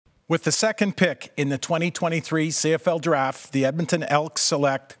With the second pick in the 2023 CFL Draft, the Edmonton Elks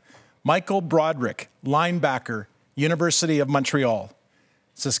select Michael Broderick, linebacker, University of Montreal.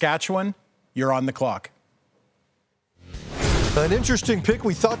 Saskatchewan, you're on the clock. An interesting pick.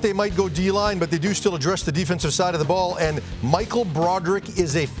 We thought they might go D-line, but they do still address the defensive side of the ball. And Michael Broderick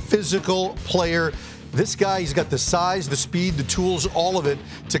is a physical player. This guy, he's got the size, the speed, the tools, all of it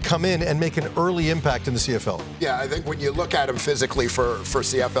to come in and make an early impact in the CFL. Yeah, I think when you look at him physically for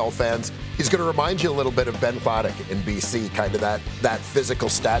CFL fans, he's going to remind you a little bit of Ben Claddock in BC, kind of that physical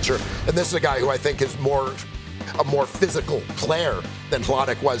stature. And this is a guy who I think is a more physical player than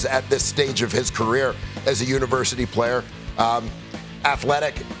Claddock was at this stage of his career as a university player.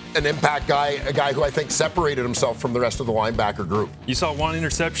 Athletic, an impact guy, a guy who I think separated himself from the rest of the linebacker group. You saw one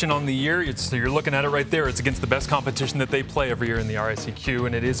interception on the year. So you're looking at it right there. It's against the best competition that they play every year in the RSEQ,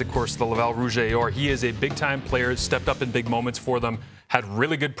 and it is, of course, the Laval Rouge-Or. He is a big-time player, stepped up in big moments for them, had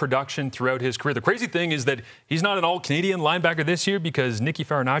really good production throughout his career. The crazy thing is that he's not an all-Canadian linebacker this year because Nicky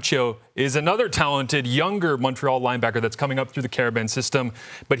Farinaccio is another talented, younger Montreal linebacker that's coming up through the Carabin system.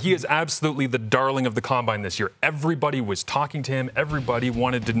 But he is absolutely the darling of the Combine this year. Everybody was talking to him. Everybody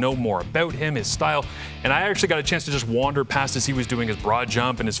wanted to know more about him, his style. And I actually got a chance to just wander past as he was doing his broad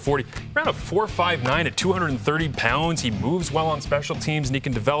jump and his 40. He ran a 4.59 at 230 pounds. He moves well on special teams and he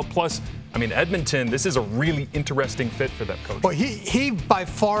can develop. Plus, I mean, Edmonton, this is a really interesting fit for them, coach. Well, he by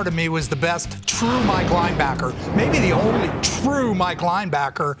far to me was the best true Mike linebacker, maybe the only true Mike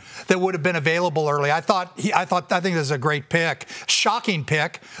linebacker that would have been available early. I think this is a great pick, shocking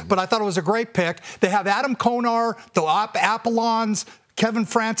pick, but I thought it was a great pick. They have Adam Konar, the Apollons, Kevin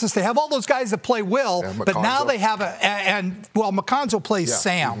Francis, they have all those guys that play Will, but now they have McConzo plays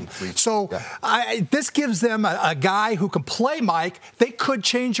Sam. So this gives them a guy who can play Mike. They could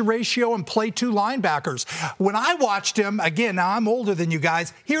change the ratio and play two linebackers. When I watched him, again, now I'm older than you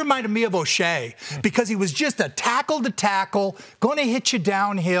guys, he reminded me of O'Shea because he was just a tackle to tackle, going to hit you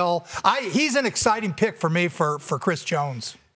downhill. He's an exciting pick for me for Chris Jones.